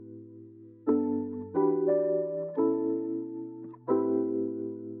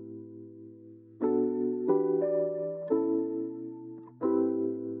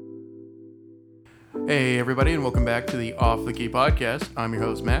Hey, everybody, and welcome back to the Off the Key podcast. I'm your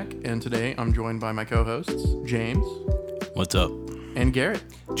host, Mac, and today I'm joined by my co-hosts, James. What's up? And Garrett.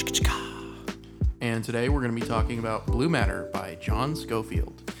 And today we're going to be talking about Blue Matter by John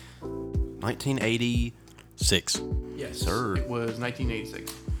Scofield. 1986. Yes, sir. It was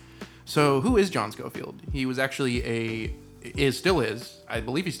 1986. So, who is John Scofield? He was actually still is. I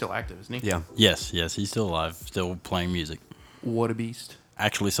believe he's still active, isn't he? Yeah. Yes, he's still alive, still playing music. What a beast.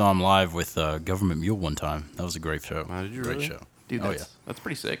 Actually saw him live with Government Mule one time. That was a great show. Did you great really? show. Dude, that's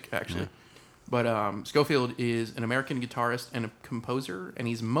pretty sick, actually. Yeah. But Scofield is an American guitarist and a composer, and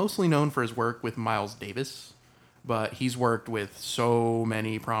he's mostly known for his work with Miles Davis. But he's worked with so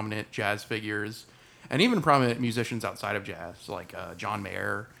many prominent jazz figures, and even prominent musicians outside of jazz, like John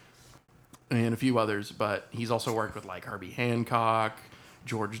Mayer and a few others. But he's also worked with like Herbie Hancock,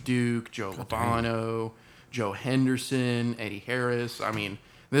 George Duke, Joe Lovano, Joe Henderson, Eddie Harris. I mean,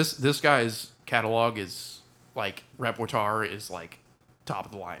 this guy's catalog is like repertoire is like top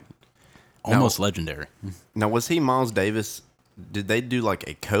of the line. Almost legendary. Now, was he Miles Davis? Did they do like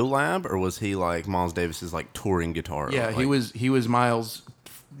a collab, or was he like Miles Davis's like touring guitar? Yeah, like, he was Miles'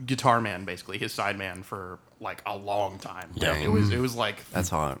 guitar man, basically his side man for like a long time. Yeah. It was like That's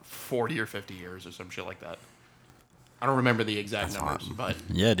hot. 40 or 50 years or some shit like that. I don't remember the exact numbers, but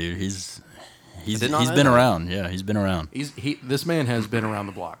Yeah, dude, he's did not know been that. around. Yeah, he's been around. this man has been around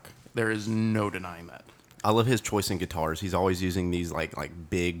the block. There is no denying that. I love his choice in guitars. He's always using these like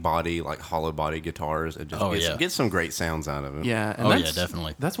big body, like hollow body guitars, and just get some great sounds out of it. Yeah. And Yeah,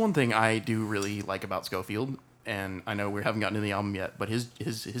 definitely. That's one thing I do really like about Scofield, and I know we haven't gotten to the album yet, but his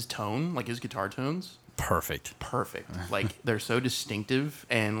tone, like his guitar tones, Perfect. Like they're so distinctive,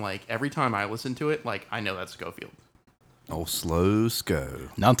 and like every time I listen to it, like I know that's Scofield. Oh, slow Sco.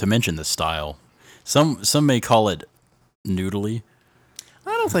 Not to mention the style. Some may call it noodly. I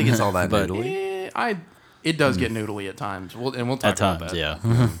don't think it's all that But- noodly. It does get noodly at times. We'll talk At about times, that.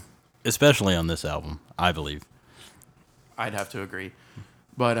 yeah. Especially on this album, I believe. I'd have to agree.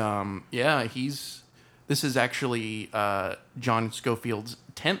 But yeah, this is actually John Scofield's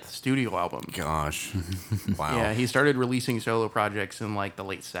 10th studio album. Gosh, wow. Yeah, he started releasing solo projects in like the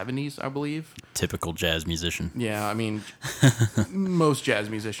late 70s, I believe. Typical jazz musician. Yeah, I mean, most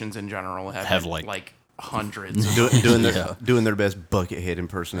jazz musicians in general have like hundreds. Doing their best Buckethead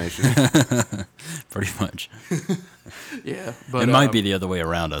impersonation. Pretty much. Yeah, but It might be the other way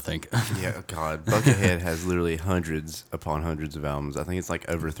around, I think. Yeah, God, Buckethead has literally hundreds upon hundreds of albums. I think it's like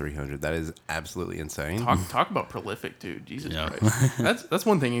over 300. That is absolutely insane. Talk about prolific, dude. Jesus Yeah. Christ. That's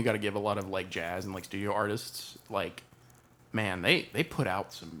one thing you got to give a lot of like jazz and like studio artists. Like, man, they put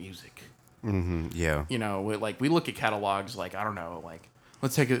out some music. Mm-hmm, yeah. You know, we look at catalogs. Like, I don't know. Like,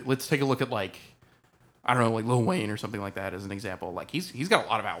 let's take a look at like, I don't know, like Lil Wayne or something like that as an example. Like he's got a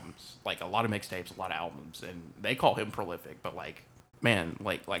lot of albums, like a lot of mixtapes, a lot of albums, and they call him prolific. But like, man,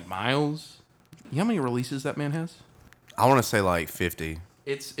 like Miles, you know how many releases that man has? I want to say like 50.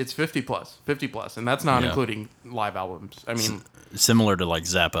 It's 50 plus, and that's not Yeah. including live albums. I mean, Similar to like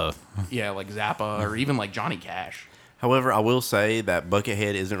Zappa. yeah, like Zappa or even like Johnny Cash. However, I will say that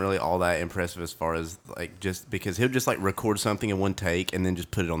Buckethead isn't really all that impressive as far as like just because he'll just like record something in one take and then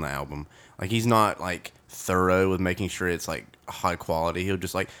just put it on the album. Like he's not like thorough with making sure it's like high quality. He'll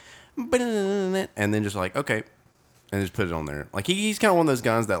just like and then just like okay, and just put it on there. Like he's kind of one of those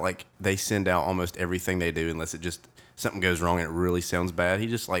guys that like they send out almost everything they do unless it just something goes wrong and it really sounds bad. He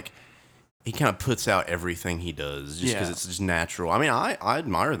just like he kind of puts out everything he does just because it's just natural. I mean, I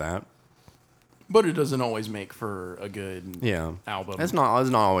admire that. But it doesn't always make for a good album. That's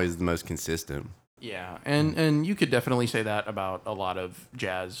not always the most consistent. Yeah, and you could definitely say that about a lot of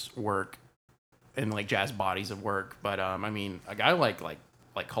jazz work and like jazz bodies of work. But I mean, a guy like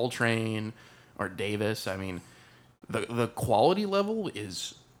Coltrane or Davis, I mean, the quality level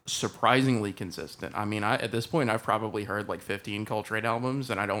is surprisingly consistent. I mean, at this point, I've probably heard like 15 Coltrane albums,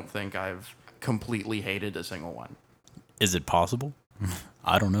 and I don't think I've completely hated a single one. Is it possible?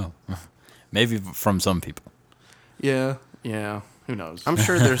 I don't know. Maybe from some people. Yeah. Who knows? I'm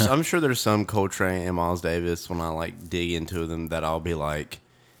sure there's some Coltrane and Miles Davis when I like dig into them that I'll be like,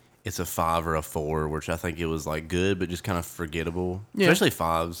 it's a 5 or a 4, which I think it was like good but just kind of forgettable. Yeah. Especially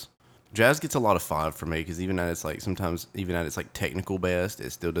 5s. Jazz gets a lot of 5 for me because even at its like sometimes even at its like technical best,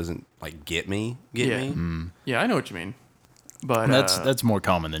 it still doesn't like get me. Yeah, I know what you mean. But That's more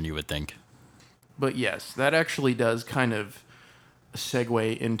common than you would think. But yes, that actually does kind of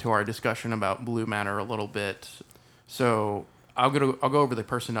segue into our discussion about Blue Matter a little bit. So I'll go over the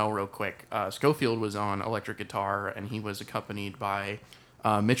personnel real quick. Scofield was on electric guitar, and he was accompanied by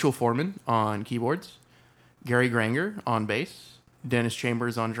Mitchell Foreman on keyboards, Gary Granger on bass, Dennis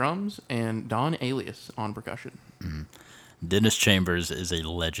Chambers on drums, and Don Alias on percussion. Dennis Chambers is a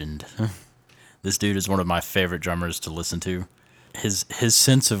legend. This dude is one of my favorite drummers to listen to. His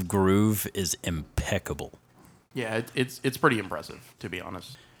sense of groove is impeccable. Yeah, it's pretty impressive, to be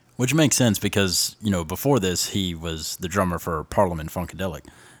honest. Which makes sense because, before this, he was the drummer for Parliament Funkadelic.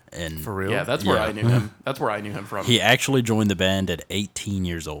 And For real? Yeah, that's where Yeah. I knew him. That's where I knew him from. he actually joined the band at 18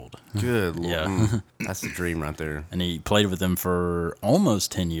 years old. Good Lord. Yeah. That's the dream right there. And he played with them for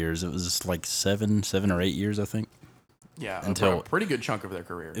almost 10 years. It was like 7 or 8 years, I think. Yeah, Until- a pretty good chunk of their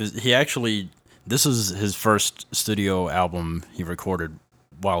career. This was his first studio album he recorded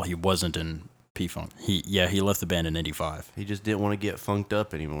while he wasn't in P-Funk. He left the band in 85. He just didn't want to get funked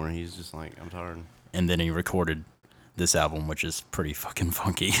up anymore. He's just like, I'm tired. And then he recorded this album, which is pretty fucking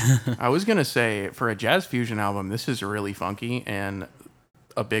funky. I was going to say, for a jazz fusion album, this is really funky, and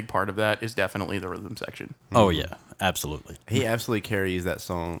a big part of that is definitely the rhythm section. Oh, yeah, absolutely. He absolutely carries that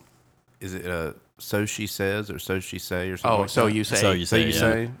song. Is it So She Says or So She Say or something Oh, like so that? you say. So You So Say, You yeah.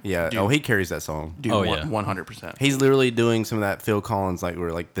 Say? Yeah. Dude. Oh, he carries that song. Dude, Oh, yeah. 100%. He's literally doing some of that Phil Collins, like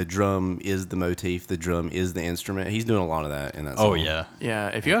where like the drum is the motif, the drum is the instrument. He's doing a lot of that in that song. Oh, yeah. Yeah,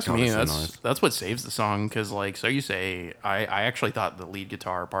 if you ask God, me, it's so that's nice. that's what saves the song, because, like, So You Say, I actually thought the lead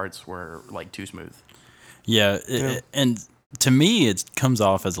guitar parts were, like, too smooth. Yeah, and to me, it comes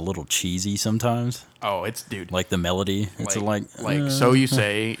off as a little cheesy sometimes, Oh, it's, dude. like the melody. It's like So You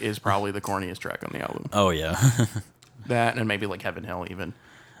Say is probably the corniest track on the album. oh, yeah. That, and maybe, like, Heaven Hill, even.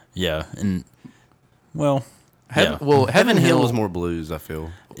 Yeah, and, well, Heaven Hill is more blues, I feel.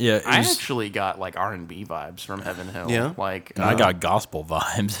 yeah, it I was- actually got, like, R&B vibes from Heaven Hill. Yeah? Like, I got gospel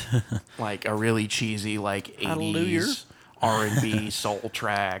vibes. like a really cheesy, like, Hallelujah. 80s R&B soul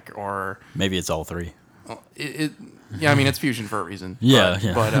track, or Maybe it's all three. yeah, I mean, it's fusion for a reason. Yeah,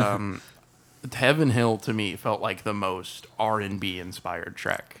 but, yeah. but Heaven Hill to me felt like the most R&B inspired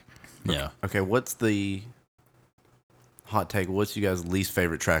track. Yeah. Okay, what's the hot take? What's you guys' least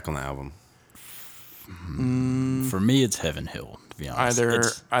favorite track on the album? For me, it's Heaven Hill, to be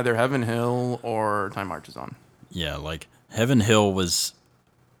honest. Either Heaven Hill or Time Marches On. Yeah, like Heaven Hill was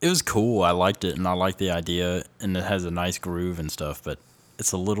cool. I liked it and I liked the idea and it has a nice groove and stuff, but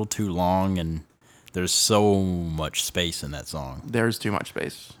it's a little too long and there's so much space in that song. There's too much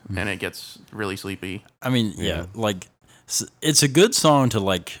space, and it gets really sleepy. I mean, yeah, like it's a good song to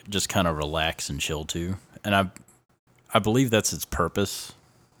like just kind of relax and chill to, and I believe that's its purpose.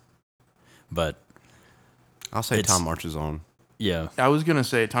 But I'll say It's- Time Marches On. yeah, I was gonna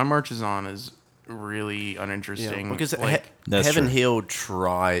say Time Marches On is really uninteresting. because like, That's Heaven true. Hill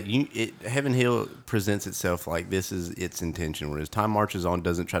Heaven Hill presents itself like this is its intention, whereas Time Marches On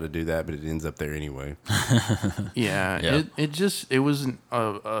doesn't try to do that, but it ends up there anyway. yeah, Yeah. it was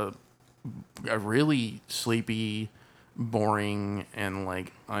a really sleepy, boring, and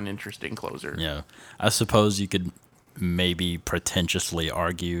like uninteresting closer. yeah. I suppose you could maybe pretentiously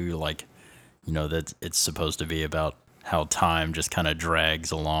argue like, that it's supposed to be about how time just kind of drags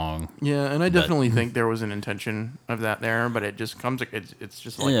along. Yeah, and I definitely think there was an intention of that there, but it just comes. It's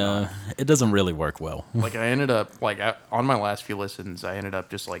just like Yeah, it doesn't really work well. like I ended up on my last few listens, I ended up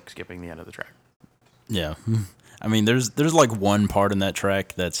just like skipping the end of the track. Yeah. I mean, there's like one part in that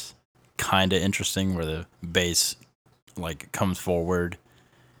track that's kind of interesting where the bass like comes forward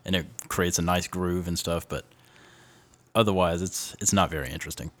and it creates a nice groove and stuff, but otherwise it's not very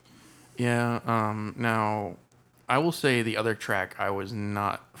interesting. Yeah. Now, I will say the other track I was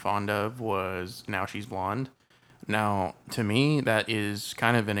not fond of was "Now She's Blonde." Now, to me, that is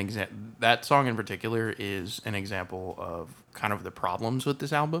kind of that song in particular is an example of kind of the problems with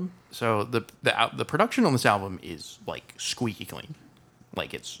this album. So the production on this album is like squeaky clean,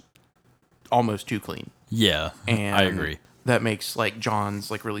 like it's almost too clean. Yeah, And I agree. That makes like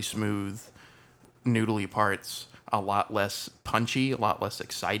John's like really smooth, noodly parts a lot less punchy, a lot less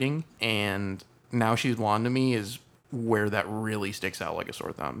exciting. And Now She's Blonde to me is where that really sticks out like a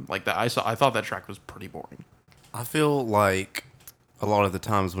sore thumb. Like that, I thought that track was pretty boring. I feel like a lot of the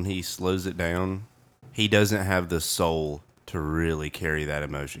times when he slows it down, he doesn't have the soul to really carry that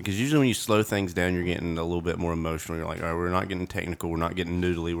emotion. Because usually when you slow things down, you're getting a little bit more emotional. You're like, all right, we're not getting technical. We're not getting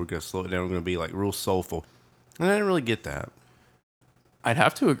noodly. We're going to slow it down. We're going to be like real soulful. And I didn't really get that. I'd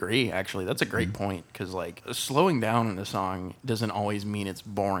have to agree, actually. That's a great point, because like slowing down in a song doesn't always mean it's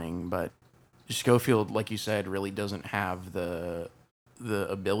boring, but Scofield, like you said, really doesn't have the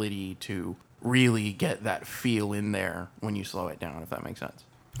ability to really get that feel in there when you slow it down, if that makes sense.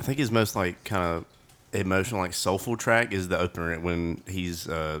 I think his most like kind of emotional, like soulful track is the opener when he's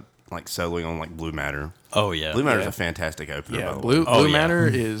like soloing on like Blue Matter. Oh yeah. Blue Matter is Yeah. a fantastic opener. Yeah, by the Blue way. Oh, yeah. Matter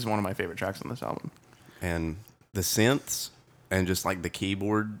is one of my favorite tracks on this album. And the synths and just like the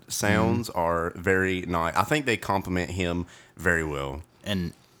keyboard sounds are very nice. I think they complement him very well.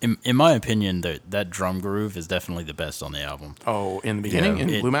 And in my opinion, that drum groove is definitely the best on the album. Oh, in the beginning,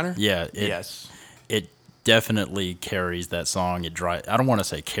 in Blue Matter? Yeah. Yes. It definitely carries that song. I don't want to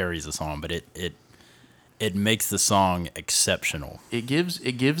say carries the song, but it makes the song exceptional. It gives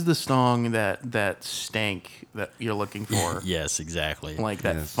the song that stank that you're looking for. Yes, exactly. Like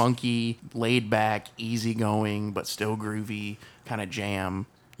that funky, laid back, easygoing, but still groovy kind of jam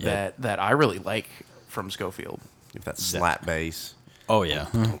that I really like from Scofield. If that slap bass. Oh yeah.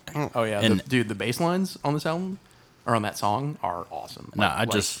 Oh yeah, And the bass lines on this album or on that song are awesome. No,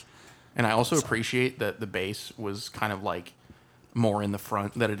 and I also appreciate that the bass was kind of like more in the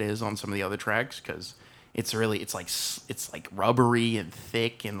front than it is on some of the other tracks because it's like rubbery and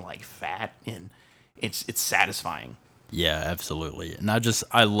thick and like fat and it's satisfying. Yeah, absolutely. And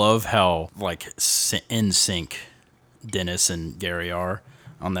I love how like in sync Dennis and Gary are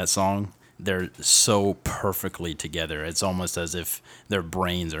on that song. They're so perfectly together. It's almost as if their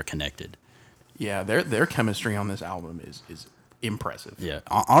brains are connected. Yeah, their chemistry on this album is impressive. Yeah,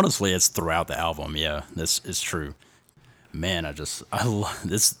 honestly, it's throughout the album. Yeah, this is true. Man,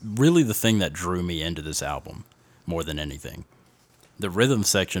 it's really the thing that drew me into this album more than anything. The rhythm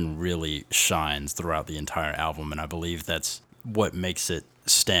section really shines throughout the entire album, and I believe that's what makes it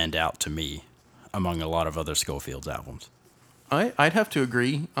stand out to me among a lot of other Scofield's albums. I'd have to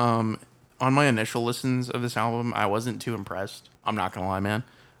agree. On my initial listens of this album, I wasn't too impressed. I'm not gonna lie, man.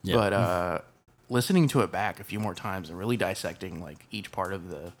 Yeah. But listening to it back a few more times and really dissecting like each part of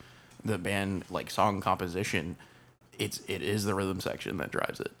the band like song composition, it is the rhythm section that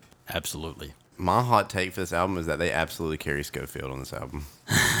drives it. Absolutely. My hot take for this album is that they absolutely carry Scofield on this album.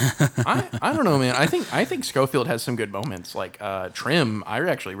 I don't know, man. I think Scofield has some good moments. Like Trim, I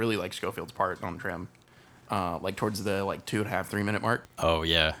actually really like Scofield's part on Trim. Like towards the 2.5, 3 minute mark. Oh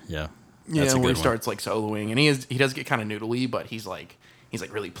yeah. Yeah, where he starts like soloing, and he does get kind of noodly, but he's like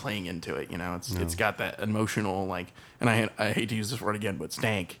really playing into it. You know, it's got that emotional like, and I hate to use this word again, but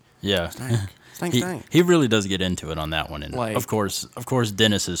stank. Yeah, Stank. He really does get into it on that one, and Like- of course,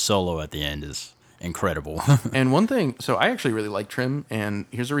 Dennis's solo at the end is incredible. And one thing, so I actually really like Trim, and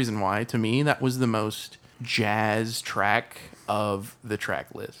here's the reason why. To me, that was the most jazz track of the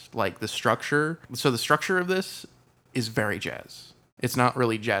track list. Like the structure. So the structure of this is very jazz. It's not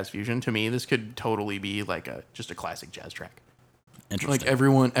really jazz fusion. To me, this could totally be like just a classic jazz track. Interesting.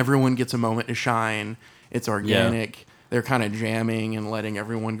 Like everyone gets a moment to shine. It's organic. Yeah. They're kind of jamming and letting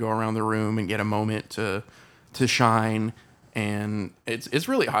everyone go around the room and get a moment to shine. And it's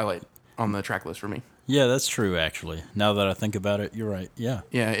really a highlight on the track list for me. Yeah, that's true. Actually, now that I think about it, you're right. Yeah.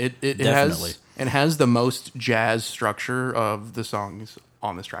 Yeah, it Definitely. has the most jazz structure of the songs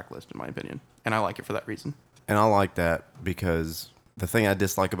on this track list, in my opinion, and I like it for that reason. And I like that because the thing I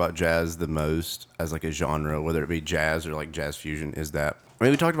dislike about jazz the most as like a genre, whether it be jazz or like jazz fusion, is that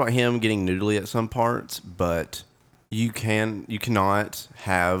we talked about him getting noodly at some parts, but you cannot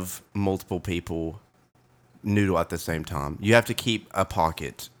have multiple people noodle at the same time. You have to keep a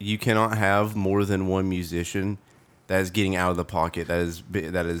pocket. You cannot have more than one musician that is getting out of the pocket that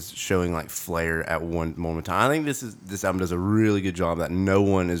is showing like flair at one moment in time. I think this album does a really good job that no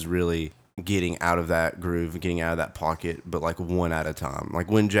one is really getting out of that groove, getting out of that pocket, but like one at a time.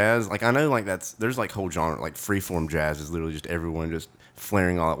 Like when jazz, like I know like there's like whole genre, like freeform jazz is literally just everyone just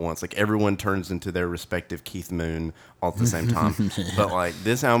flaring all at once. Like everyone turns into their respective Keith Moon all at the same time. Yeah. But like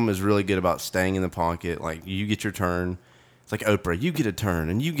this album is really good about staying in the pocket. Like you get your turn. It's like Oprah, you get a turn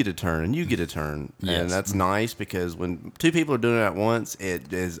and you get a turn and you get a turn. Yes. And that's nice because when two people are doing it at once,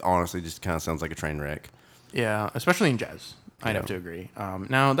 it is honestly just kind of sounds like a train wreck. Yeah, especially in jazz. I'd have to agree.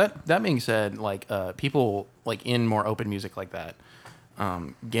 Now that being said, like people like in more open music like that,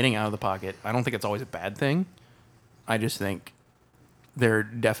 getting out of the pocket, I don't think it's always a bad thing. I just think there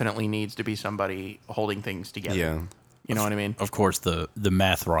definitely needs to be somebody holding things together. Yeah. You know what I mean? Of course, the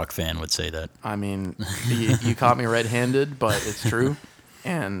math rock fan would say that. I mean, you caught me red-handed, but it's true.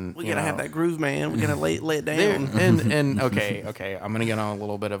 And we gotta have that groove, man. We gotta lay it down. And okay, I'm gonna get on a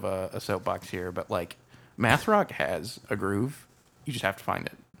little bit of a soapbox here, but like math rock has a groove. You just have to find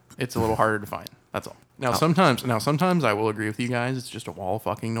it. It's a little harder to find. That's all. Now sometimes I will agree with you guys. It's just a wall of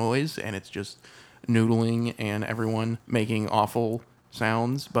fucking noise, and it's just noodling and everyone making awful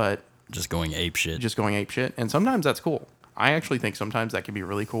sounds, but just going ape shit. And sometimes that's cool. I actually think sometimes that can be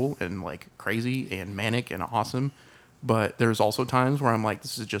really cool and like crazy and manic and awesome. But there's also times where I'm like,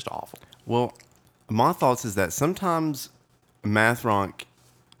 this is just awful. Well, my thoughts is that sometimes math rock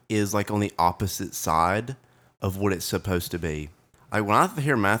is like on the opposite side of what it's supposed to be. Like when I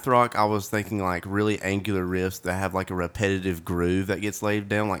hear math rock, I was thinking like really angular riffs that have like a repetitive groove that gets laid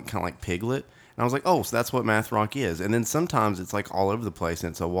down, like kind of like Piglet. And I was like, oh, so that's what math rock is. And then sometimes it's like all over the place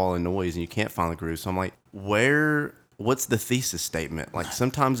and it's a wall of noise and you can't find the groove. So I'm like, what's the thesis statement? Like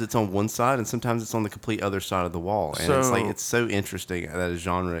sometimes it's on one side and sometimes it's on the complete other side of the wall. And it's so interesting that a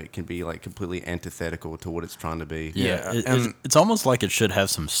genre can be like completely antithetical to what it's trying to be. Yeah, and it's almost like it should have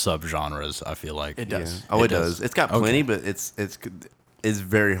some subgenres. I feel like it does. Yeah. Oh, It it does. does. It's got plenty, but it's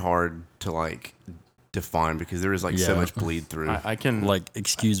very hard to like define because there is like so Yeah. much bleed through. I can like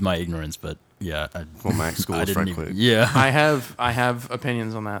excuse my ignorance, but yeah, Well, Max School I is didn't right even. quick. Yeah, I have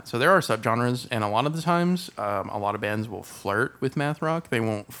opinions on that. So there are subgenres, and a lot of the times, a lot of bands will flirt with math rock. They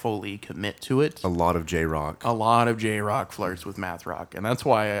won't fully commit to it. A lot of J rock. A lot of J rock flirts with math rock, and that's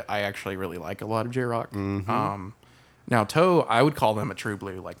why I actually really like a lot of J rock. Now, Toe, I would call them a true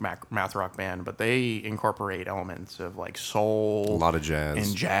blue like math rock band, but they incorporate elements of like soul, A lot of jazz.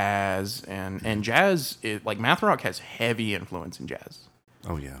 and jazz, and jazz. Like math rock has heavy influence in jazz,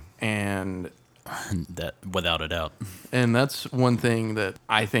 Oh yeah. and that without a doubt. And that's one thing that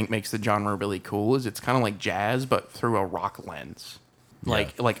I think makes the genre really cool is it's kind of like jazz, but through a rock lens,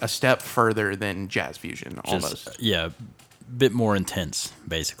 like a step further than jazz fusion, almost. Just yeah, bit more intense,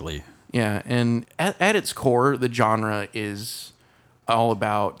 basically. Yeah, and at its core, the genre is all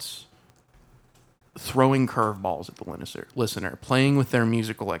about throwing curveballs at the listener, playing with their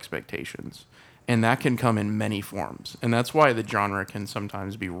musical expectations. And that can come in many forms. And that's why the genre can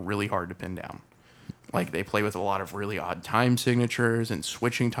sometimes be really hard to pin down. Like they play with a lot of really odd time signatures and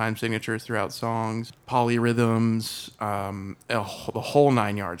switching time signatures throughout songs, polyrhythms, the whole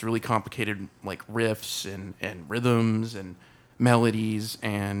nine yards, really complicated like riffs and rhythms and melodies,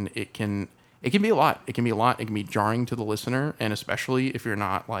 and it can be a lot. It can be a lot. It can be jarring to the listener, and especially if you're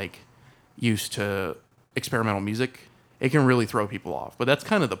not like used to experimental music, it can really throw people off. But that's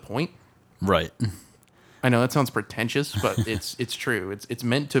kind of the point. Right. I know that sounds pretentious, but it's true. It's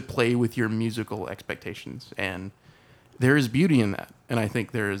meant to play with your musical expectations, and there is beauty in that. And I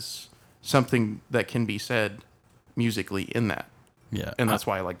think there's something that can be said musically in that, Yeah. and that's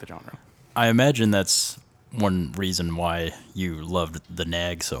why I like the genre. I imagine that's one reason why you loved the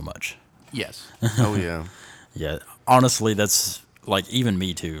Nag so much. Yes. Oh yeah. Yeah. Honestly, that's like even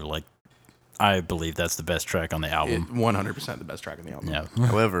me too. Like I believe that's the best track on the album. 100% the best track on the album. Yeah.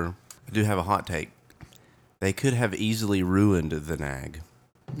 However, I do have a hot take. They could have easily ruined the Nag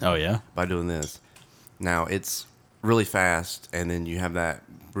Oh yeah. by doing this. Now it's really fast, and then you have that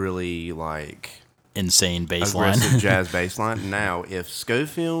really like Insane bass aggressive line. jazz bass line. Now, if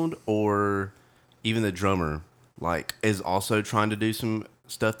Scofield or even the drummer like is also trying to do some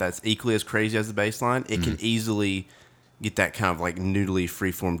stuff that's equally as crazy as the bass line, it can easily get that kind of like noodly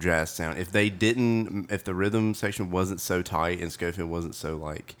freeform jazz sound. If the rhythm section wasn't so tight and Scofield wasn't so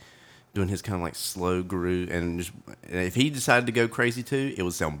like doing his kind of like slow groove, and if he decided to go crazy too, it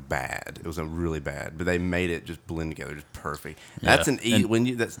would sound bad. It would sound really bad. But they made it just blend together, just perfect. Yeah. That's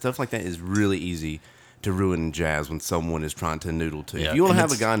that stuff like that is really easy to ruin in jazz when someone is trying to noodle too. Yeah, If you want and to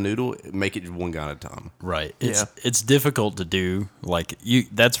have a it's- guy noodle, make it one guy at a time. Right. Yeah. It's difficult to do. Like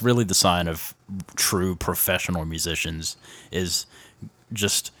that's really the sign of true professional musicians is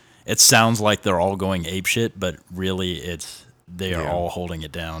just it sounds like they're all going apeshit, but really they are Yeah. all holding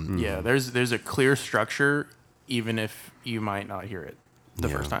it down. Yeah, there's a clear structure, even if you might not hear it the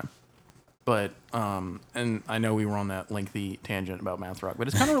Yeah. first time. But and I know we were on that lengthy tangent about math rock, but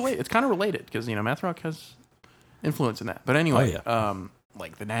it's kind of related. It's kind of related because math rock has influence in that. But anyway,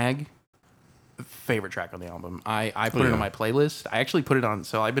 like the Nag, favorite track on the album. I put it on my playlist. I actually put it on.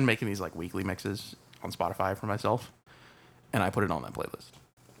 So I've been making these like weekly mixes on Spotify for myself, and I put it on that playlist.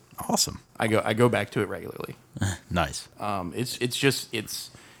 Awesome. I go back to it regularly. Nice.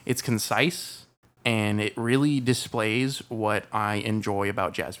 It's concise, and it really displays what I enjoy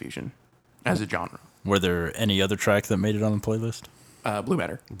about jazz fusion as a genre. Were there any other tracks that made it on the playlist? Blue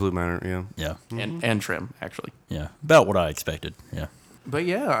Matter Blue Matter, yeah. Yeah. and Trim actually. Yeah. About what I expected. Yeah. But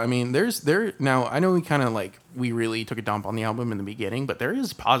yeah, I mean, now I know we really took a dump on the album in the beginning, but there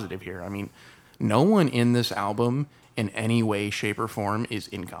is positive here. I mean, no one in this album in any way, shape, or form is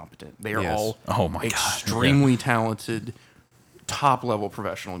incompetent. They are Yes. all Oh my God. extremely talented, top level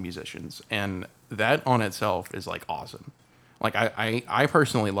professional musicians, and that on itself is like awesome. Like I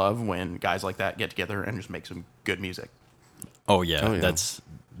personally love when guys like that get together and just make some good music. Oh yeah. Oh, yeah.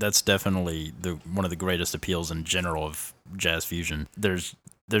 That's definitely one of the greatest appeals in general of jazz fusion. There's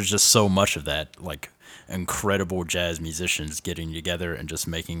just so much of that, like incredible jazz musicians getting together and just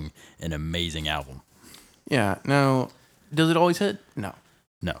making an amazing album. Yeah. Now, does it always hit? No.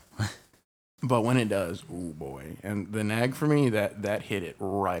 No. but when it does, ooh boy. And the nag for me, that hit it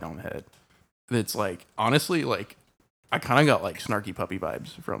right on the head. It's like, honestly, like, I kind of got like Snarky Puppy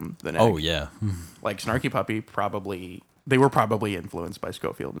vibes from the nag. Oh yeah, Like Snarky Puppy they were probably influenced by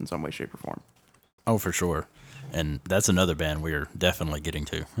Scofield in some way, shape, or form. oh for sure. And that's another band we're definitely getting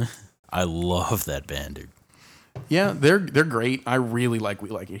to. I love that band, dude. Yeah, they're great. I really like We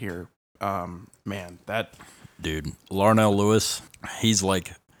Like It Here. Man, that Dude, Larnell Lewis, he's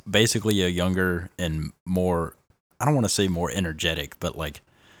like basically a younger and more, I don't want to say more energetic, but like,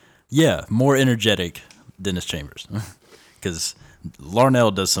 yeah, more energetic Dennis Chambers. Because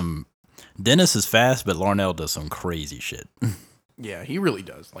Dennis is fast, but Larnell does some crazy shit. yeah, he really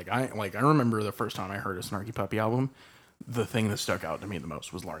does. I remember the first time I heard a Snarky Puppy album, the thing that stuck out to me the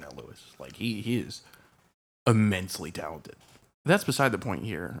most was Larnell Lewis. Like he is immensely talented. That's beside the point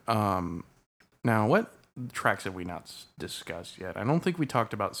here. Now what tracks have we not discussed yet? I don't think we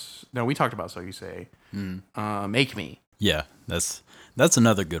talked about. No, we talked about So You Say. Make Me. Yeah, that's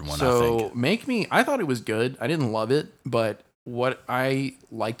another good one, I think. Make Me, I thought it was good. I didn't love it, but what I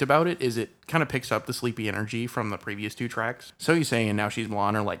liked about it is it kind of picks up the sleepy energy from the previous two tracks. So You Say and Now She's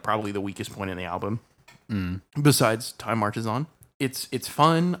Blonde are like probably the weakest point in the album. Besides Time Marches On. It's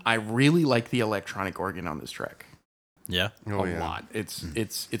fun. I really like the electronic organ on this track. Yeah. A lot.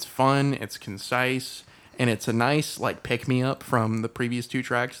 It's fun, it's concise, and it's a nice like pick me up from the previous two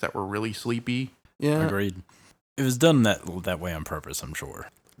tracks that were really sleepy. Yeah. Agreed. It was done that way on purpose, I'm sure.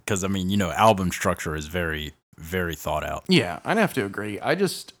 Because I mean, album structure is very, very thought out. Yeah, I'd have to agree. I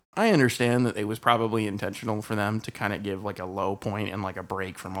understand that it was probably intentional for them to kind of give like a low point and like a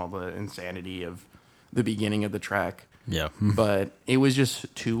break from all the insanity of the beginning of the track. Yeah. But it was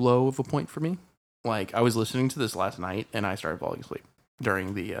just too low of a point for me. Like, I was listening to this last night and I started falling asleep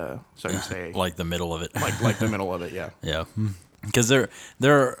during the So You Say. Like the middle of it. like the middle of it, yeah. Yeah. Because I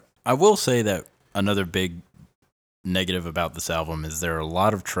will say that another big negative about this album is there are a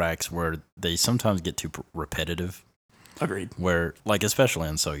lot of tracks where they sometimes get too repetitive. Agreed. Where, like, especially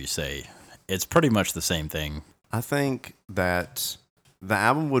on So You Say, it's pretty much the same thing. I think that the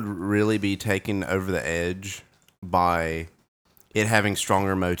album would really be taken over the edge by it having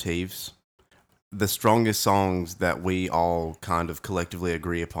stronger motifs. The strongest songs that we all kind of collectively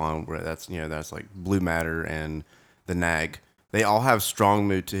agree upon, where that's like Blue Matter and The Nag, they all have strong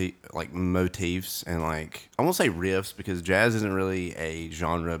motifs and like, I won't say riffs because jazz isn't really a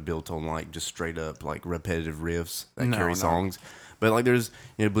genre built on like just straight up like repetitive riffs that carry songs. But like there's,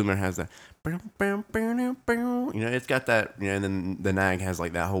 Blue Matter has that, it's got that, and then The Nag has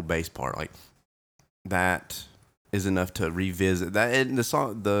like that whole bass part. Like that is enough to revisit that. And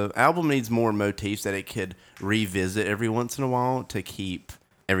the album needs more motifs that it could revisit every once in a while to keep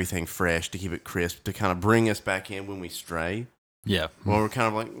everything fresh, to keep it crisp, to kind of bring us back in when we stray. Yeah. Well, we're kind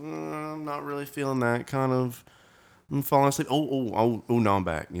of like, I'm not really feeling that. I'm falling asleep. Oh, no, I'm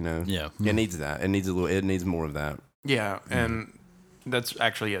back. Yeah. It needs that. It needs more of that. Yeah, and that's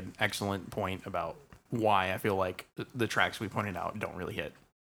actually an excellent point about why I feel like the tracks we pointed out don't really hit.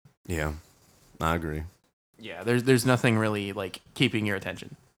 Yeah, I agree. Yeah, there's nothing really like keeping your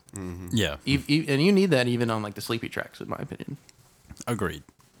attention. Mm-hmm. Yeah. And you need that even on like the sleepy tracks, in my opinion. Agreed.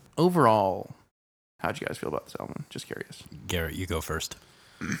 Overall, how'd you guys feel about this album? Just curious. Garrett, you go first.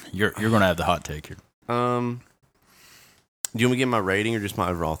 You're gonna have the hot take here. Do you want me to give my rating or just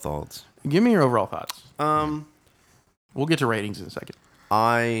my overall thoughts? Give me your overall thoughts. We'll get to ratings in a second.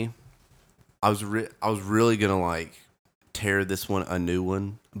 I was really gonna like tear this one a new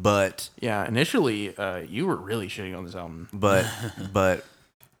one, but yeah, initially you were really shitting on this album, but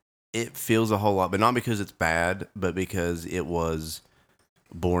it feels a whole lot, but not because it's bad, but because it was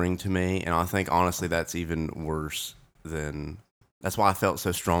boring to me, and I think honestly that's even worse than. That's why I felt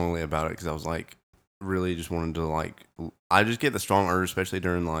so strongly about it, because I was like really just wanted to like. I just get the strong urge, especially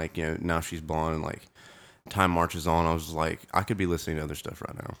during like Now She's Blonde and like Time Marches On. I was just like, I could be listening to other stuff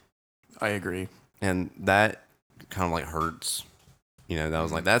right now. I agree, and that kind of like hurts. That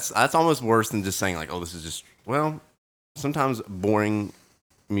was like that's almost worse than just saying like, oh, this is just sometimes boring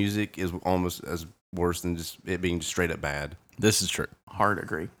music is almost as worse than just it being just straight up bad. This is true. Hard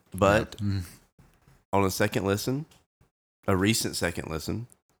agree. But on a recent second listen,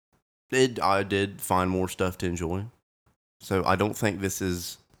 I did find more stuff to enjoy. So I don't think this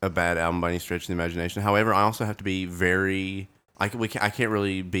is a bad album by any stretch of the imagination. However, I also have to be very. I can't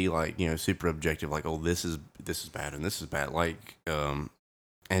really be like super objective, like, oh, this is bad and this is bad, like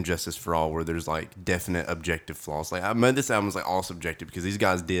and Justice for All, where there's like definite objective flaws. Like this album is like all subjective because these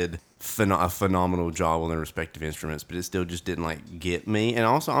guys did a phenomenal job on their respective instruments, but it still just didn't like get me. And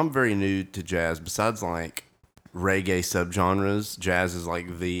also, I'm very new to jazz. Besides like reggae subgenres, jazz is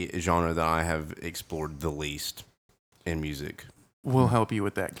like the genre that I have explored the least in music. We'll help you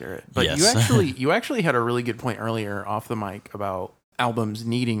with that, Garrett. But Yes. you actually had a really good point earlier off the mic about albums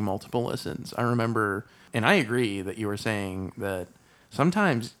needing multiple listens. I remember, and I agree that you were saying that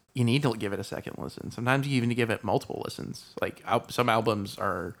sometimes you need to give it a second listen. Sometimes you even need to give it multiple listens. Like some albums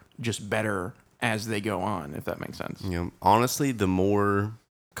are just better as they go on, if that makes sense. You know, honestly, the more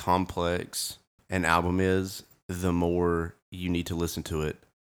complex an album is, the more you need to listen to it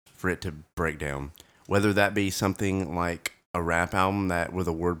for it to break down. Whether that be something like a rap album where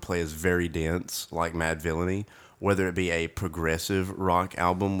the wordplay is very dense, like Mad Villainy, whether it be a progressive rock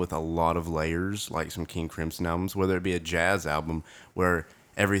album with a lot of layers, like some King Crimson albums, whether it be a jazz album where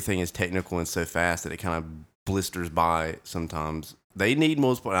everything is technical and so fast that it kind of blisters by sometimes. They need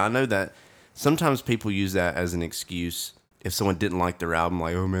multiple. I know that sometimes people use that as an excuse if someone didn't like their album,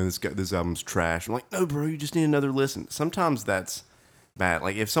 like, oh man, this album's trash. I'm like, no, bro, you just need another listen. Sometimes that's bad.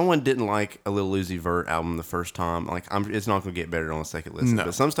 Like if someone didn't like a Lil Uzi Vert album the first time, like it's not gonna get better on a second listen. No.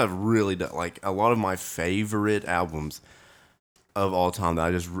 But some stuff really does. Like a lot of my favorite albums of all time that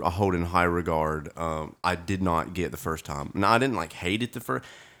I just hold in high regard, I did not get the first time. Now I didn't like hate it the first.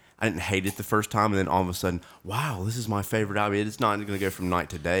 I didn't hate it the first time, and then all of a sudden, wow, this is my favorite album. It's not going to go from night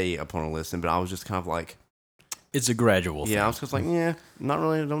to day upon a listen, but I was just kind of like, It's a gradual thing. yeah, I was just like, yeah, not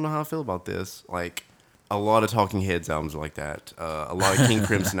really. I don't know how I feel about this. Like a lot of Talking Heads albums are like that. A lot of King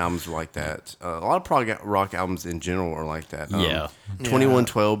Crimson albums are like that. A lot of prog rock albums in general are like that. Yeah.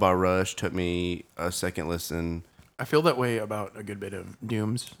 2112 by Rush took me a second listen. I feel that way about a good bit of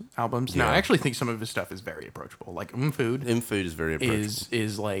Doom's albums. Now, Yeah. I actually think some of his stuff is very approachable. Like Food Food is very approachable.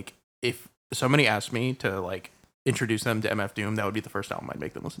 is like, if somebody asked me to like introduce them to MF Doom, that would be the first album I'd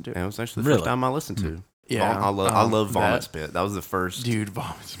make them listen to. And it was actually the Really? first time I listened to. Yeah, I love Vomit that- Spit. That was the first. Dude,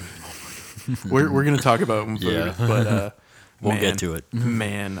 Vomit Spit. Oh my God. We're gonna talk about Food, Yeah. but We'll man, get to it.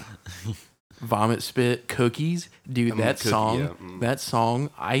 Man, Vomit Spit, Cookies, dude. That Cookie, song, yeah, mm. that song.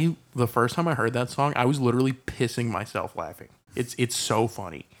 The first time I heard that song, I was literally pissing myself laughing. It's so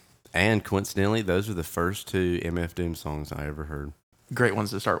funny. And coincidentally, those are the first two MF Doom songs I ever heard. Great ones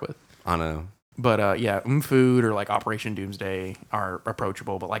to start with. I know. But yeah, Food or like Operation Doomsday are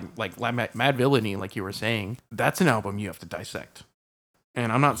approachable. But like Mad Villainy, like you were saying, that's an album you have to dissect.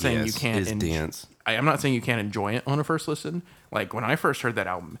 And I'm not saying you Yes, can't. it's dense. I'm not saying you can't enjoy it on a first listen. Like when I first heard that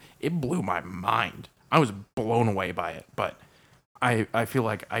album, it blew my mind. I was blown away by it. But I feel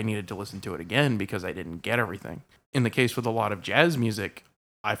like I needed to listen to it again because I didn't get everything. In the case with a lot of jazz music,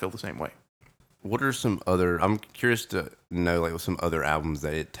 I feel the same way. What are some other? I'm curious to know like some other albums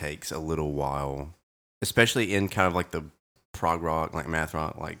that it takes a little while, especially in kind of like the prog rock, like math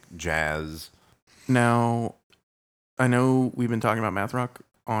rock, like jazz. Now, I know we've been talking about math rock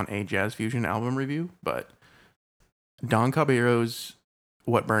on a jazz fusion album review, but Don Caballero's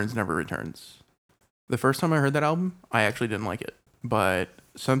 "What Burns Never Returns." The first time I heard that album, I actually didn't like it, but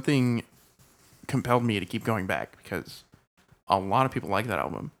something compelled me to keep going back because a lot of people like that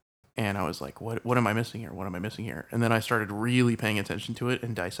album. And I was like, what am I missing here? What am I missing here? And then I started really paying attention to it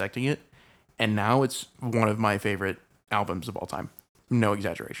and dissecting it. And now it's one of my favorite albums of all time. No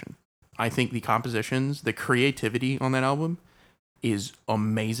exaggeration. I think the compositions, the creativity on that album is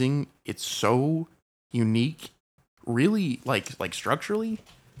amazing. It's so unique. Really, like structurally,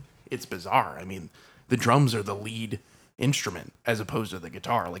 it's bizarre. I mean, the drums are the lead instrument as opposed to the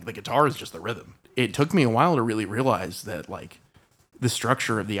guitar. Like the guitar is just the rhythm. It took me a while to really realize that like the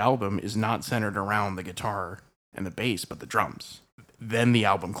structure of the album is not centered around the guitar and the bass, but the drums. Then the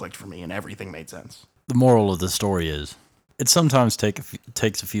album clicked for me and everything made sense. The moral of the story is it sometimes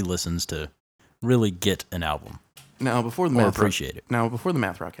takes a few listens to really get an album Now before the or math appreciate it. Now before the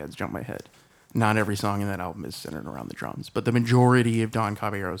math rock heads jump my head, not every song in that album is centered around the drums, but the majority of Don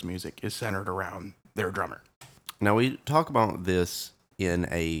Caballero's music is centered around their drummer. Now we talk about this in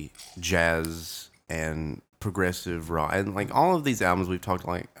a jazz and progressive rock, and like all of these albums we've talked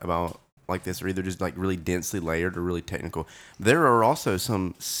about like this are either just like really densely layered or really technical. There are also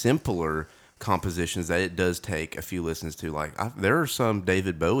some simpler compositions that it does take a few listens to. Like there are some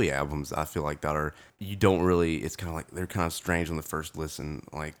David Bowie albums I feel like that are you don't really. It's kind of like they're kind of strange on the first listen,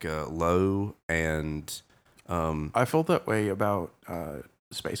 like Low and I felt that way about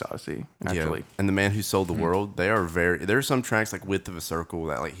Space Odyssey, actually. Yeah. And The Man Who Sold the World, they are there are some tracks like Width of a Circle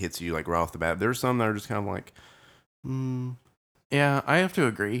that like hits you like right off the bat. There's some that are just kind of like, Yeah, I have to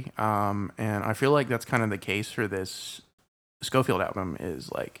agree. And I feel like that's kind of the case for this Scofield album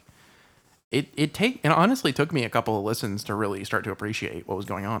is like, it honestly took me a couple of listens to really start to appreciate what was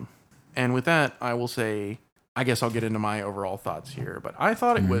going on. And with that, I will say, I guess I'll get into my overall thoughts here, but I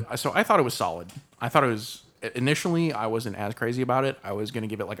thought it was solid. I thought it was initially I wasn't as crazy about it. I was going to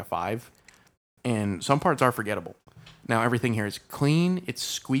give it like a 5. And some parts are forgettable. Now, everything here is clean. It's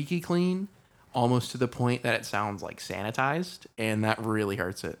squeaky clean, almost to the point that it sounds like sanitized, and that really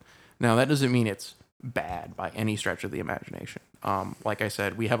hurts it. Now, that doesn't mean it's bad by any stretch of the imagination. Like I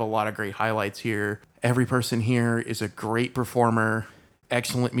said, we have a lot of great highlights here. Every person here is a great performer,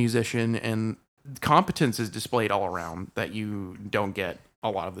 excellent musician, and competence is displayed all around that you don't get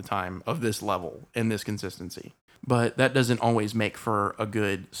a lot of the time of this level and this consistency. But that doesn't always make for a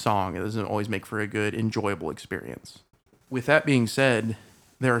good song. It doesn't always make for a good, enjoyable experience. With that being said,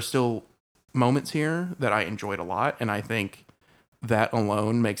 there are still moments here that I enjoyed a lot, and I think that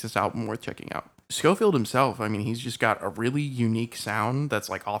alone makes this album worth checking out. Scofield himself, I mean, he's just got a really unique sound that's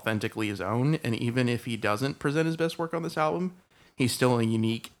like authentically his own, and even if he doesn't present his best work on this album, he's still a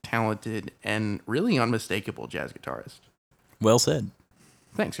unique, talented, and really unmistakable jazz guitarist. Well said.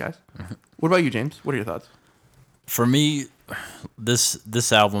 Thanks, guys. What about you, James? What are your thoughts? For me,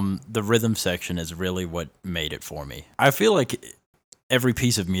 this album, the rhythm section is really what made it for me. I feel like every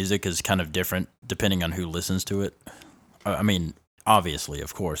piece of music is kind of different depending on who listens to it. I mean, obviously,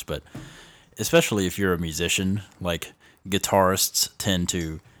 of course, but especially if you're a musician, like guitarists tend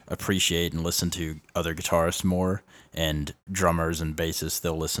to appreciate and listen to other guitarists more, and drummers and bassists,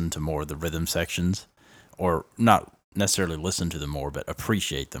 they'll listen to more of the rhythm sections, or not necessarily listen to them more, but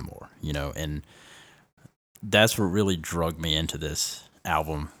appreciate them more, you know, and that's what really drug me into this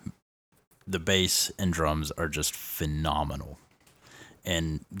album. The bass and drums are just phenomenal,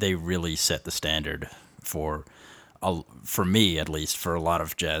 and they really set the standard for me, at least, for a lot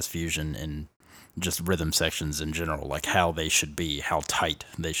of jazz fusion and just rhythm sections in general, like how they should be, how tight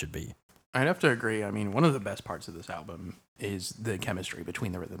they should be. I'd have to agree. I mean, one of the best parts of this album is the chemistry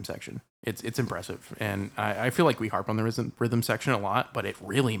between the rhythm section. It's impressive, and I feel like we harp on the rhythm section a lot, but it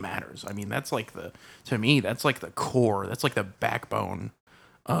really matters. I mean, that's like to me, that's like the core, that's like the backbone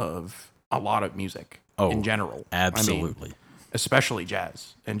of a lot of music in general. Absolutely. I mean, especially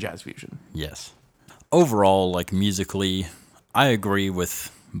jazz and jazz fusion. Yes. Overall, like musically, I agree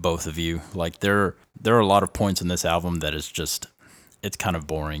with both of you. Like there are a lot of points in this album that is just, it's kind of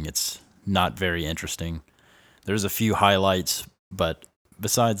boring. It's not very interesting. There's a few highlights, but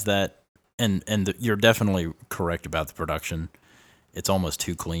besides that, you're definitely correct about the production. It's almost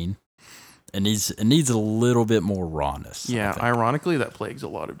too clean. It needs a little bit more rawness. Yeah, ironically, that plagues a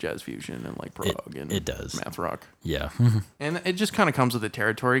lot of jazz fusion and like prog and it does. math rock. Yeah. And it just kind of comes with the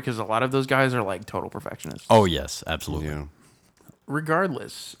territory because a lot of those guys are like total perfectionists. Oh, yes, absolutely. Yeah.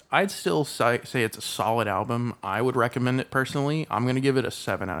 Regardless, I'd still say it's a solid album. I would recommend it personally. I'm going to give it a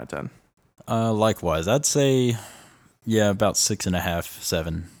 7 out of 10. Likewise, I'd say, about 6.5,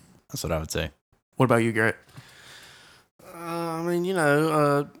 7. That's what I would say. What about you, Garrett? I mean,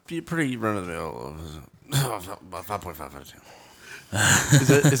 you're pretty run of the mill. 5.5 out of 10.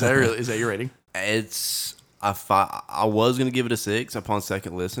 Is that your rating? It's I was gonna give it a 6 upon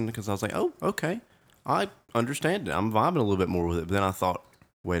second listen because I was like, oh, okay, I understand it. I'm vibing a little bit more with it. But then I thought,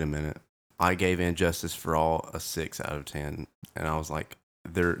 wait a minute, I gave Injustice for All a 6 out of 10, and I was like, I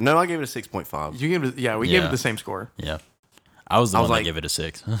gave it a 6.5. You gave it, we gave it the same score. Yeah, I was the one that gave it a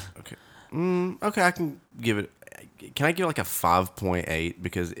 6. Okay. Okay, I can give it. Can I give it like a 5.8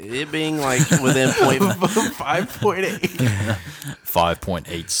 because it being like within 5.8.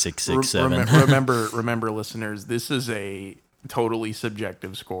 5.8667. Remember, listeners, this is a totally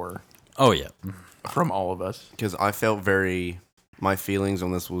subjective score. Oh yeah, from all of us. Because I felt my feelings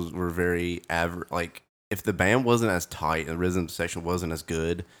on this were very average. Like if the band wasn't as tight and the rhythm section wasn't as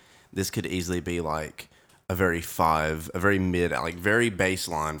good, this could easily be like a very 5, a very mid, like very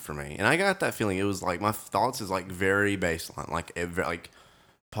baseline for me. And I got that feeling. It was like my thoughts is like very baseline, like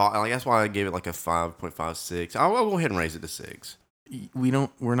that's why I gave it like a 5.56. I'll go ahead and raise it to 6.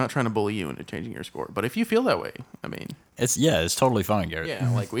 We're not trying to bully you into changing your score, but if you feel that way, I mean, it's totally fine, Garrett.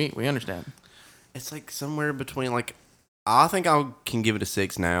 Yeah, like we understand. It's like somewhere between like. I think I can give it a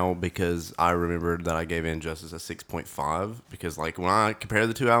 6 now because I remembered that I gave Injustice a 6.5 because like when I compare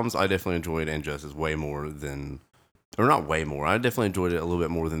the two albums, I definitely enjoyed Injustice way more than, or not way more. I definitely enjoyed it a little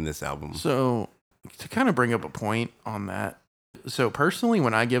bit more than this album. So to kind of bring up a point on that, so personally,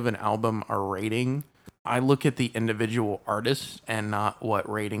 when I give an album a rating, I look at the individual artists and not what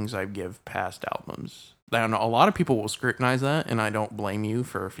ratings I give past albums. Now, a lot of people will scrutinize that, and I don't blame you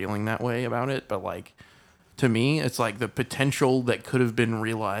for feeling that way about it, but like, to me, it's like the potential that could have been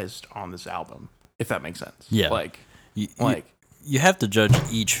realized on this album, if that makes sense. Yeah. Like, you have to judge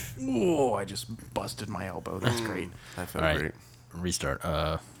each. Oh, I just busted my elbow. That's great. I felt All right. great. Restart.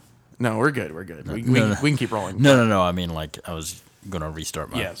 No, we're good. We can keep rolling. No. I mean, like I was gonna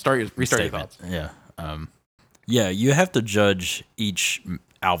restart my. Yeah, restart your thoughts. Yeah. Yeah, you have to judge each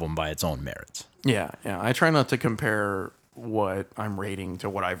album by its own merits. Yeah. I try not to compare what I'm rating to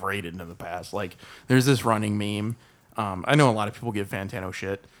what I've rated in the past. Like, there's this running meme. I know a lot of people give Fantano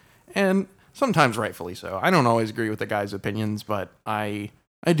shit, and sometimes rightfully so. I don't always agree with the guy's opinions, but I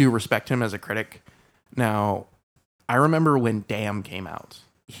do respect him as a critic. Now, I remember when Damn came out,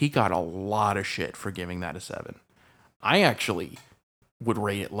 he got a lot of shit for giving that a 7. I actually would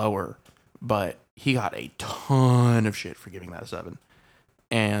rate it lower, but he got a ton of shit for giving that a 7.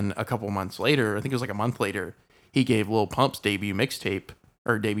 And a couple months later, I think it was like a month later, he gave Lil Pump's debut mixtape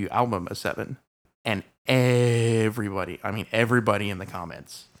or debut album a 7. And everybody in the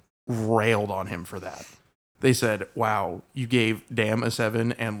comments railed on him for that. They said, wow, you gave Damn a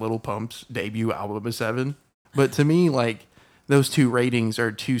 7 and Lil Pump's debut album a 7. But to me, like, those two ratings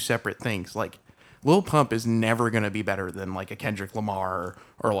are two separate things. Like, Lil Pump is never going to be better than like a Kendrick Lamar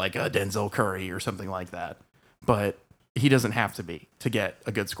or like a Denzel Curry or something like that. But he doesn't have to be to get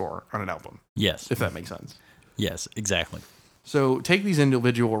a good score on an album. Yes. If that makes sense. Yes, exactly. So take these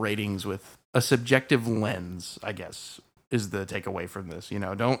individual ratings with a subjective lens, I guess, is the takeaway from this. You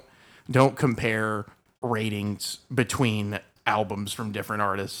know, don't compare ratings between albums from different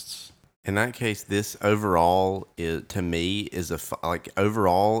artists. In that case, this overall is, to me, is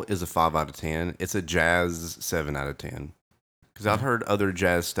overall is a 5 out of 10. It's a jazz 7 out of 10. Because I've heard other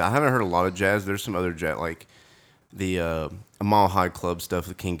jazz stuff. I haven't heard a lot of jazz. There's some other jazz, like the A Mile High Club stuff,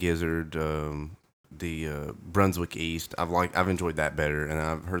 the King Gizzard, the Brunswick East. I've enjoyed that better, and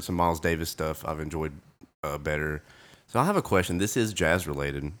I've heard some Miles Davis stuff I've enjoyed better. So I have a question. This is jazz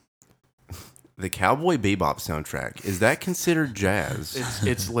related. The Cowboy Bebop soundtrack, is that considered jazz?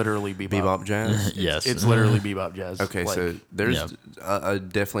 It's literally bebop. Bebop jazz? Yes. It's literally bebop jazz. Okay, Like, so there's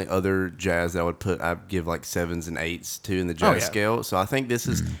definitely other jazz that I'd give like 7s and 8s to in the jazz scale. So I think this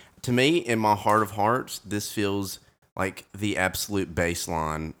is, to me, in my heart of hearts, this feels like the absolute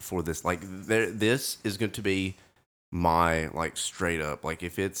baseline for this. Like this is going to be my like straight up, like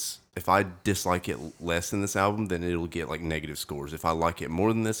if I dislike it less than this album, then it'll get like negative scores. If I like it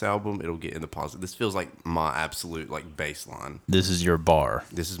more than this album, it'll get in the positive. This feels like my absolute like baseline. This is your bar.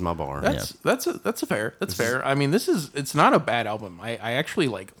 This is my bar. That's fair. That's fair. I mean, it's not a bad album. I actually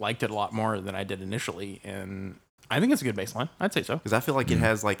liked it a lot more than I did initially, and I think it's a good baseline. I'd say so. Because I feel like it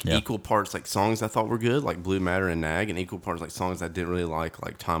has like equal parts like songs I thought were good, like Blue Matter and Nag, and equal parts like songs I didn't really like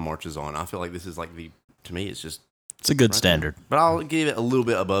Time Marches On. I feel like this is like to me, it's just. It's a good standard. But I'll give it a little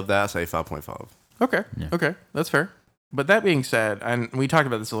bit above that, say 5.5. Okay. Yeah. Okay. That's fair. But that being said, and we talked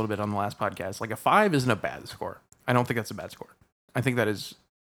about this a little bit on the last podcast, like a 5 isn't a bad score. I don't think that's a bad score. I think that is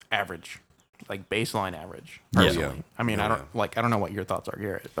average, like baseline average. Personally. Yeah. I mean, I don't know what your thoughts are,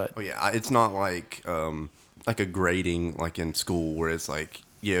 Garrett, but it's not like a grading like in school where it's like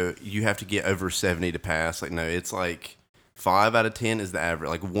you have to get over 70 to pass. Like no, it's like 5 out of 10 is the average.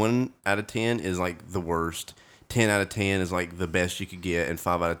 Like 1 out of 10 is like the worst. 10 out of 10 is like the best you could get, and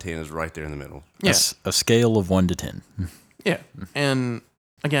 5 out of 10 is right there in the middle. Yes, a scale of 1 to 10. Yeah, and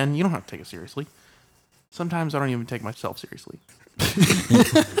again, you don't have to take it seriously. Sometimes I don't even take myself seriously.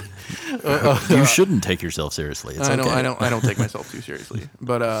 You shouldn't take yourself seriously. It's okay. I don't take myself too seriously.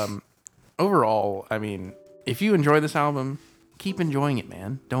 But overall, I mean, if you enjoy this album, keep enjoying it,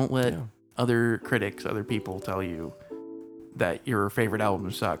 man. Don't let other critics, other people tell you that your favorite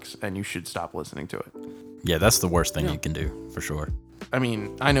album sucks and you should stop listening to it. Yeah, that's the worst thing you can do, for sure. I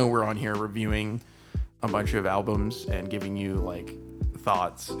mean, I know we're on here reviewing a bunch of albums and giving you like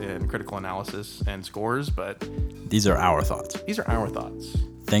thoughts and critical analysis and scores, but these are our thoughts. These are our thoughts.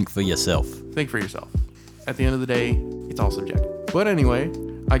 Think for yourself. Think for yourself. At the end of the day, it's all subjective. But anyway,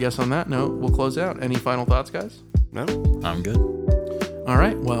 I guess on that note, we'll close out. Any final thoughts, guys? No. I'm good. All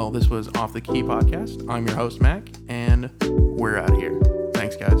right. Well, this was Off the Key Podcast. I'm your host, Mac, and we're out of here.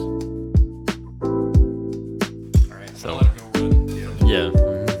 Thanks, guys. So, yeah.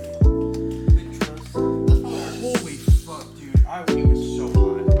 Holy fuck, dude. It was so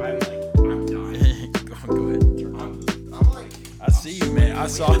hot. I'm dying. Go ahead. I'm like... I see you, man. I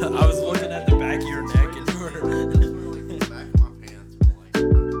was looking at the back of your neck and you were...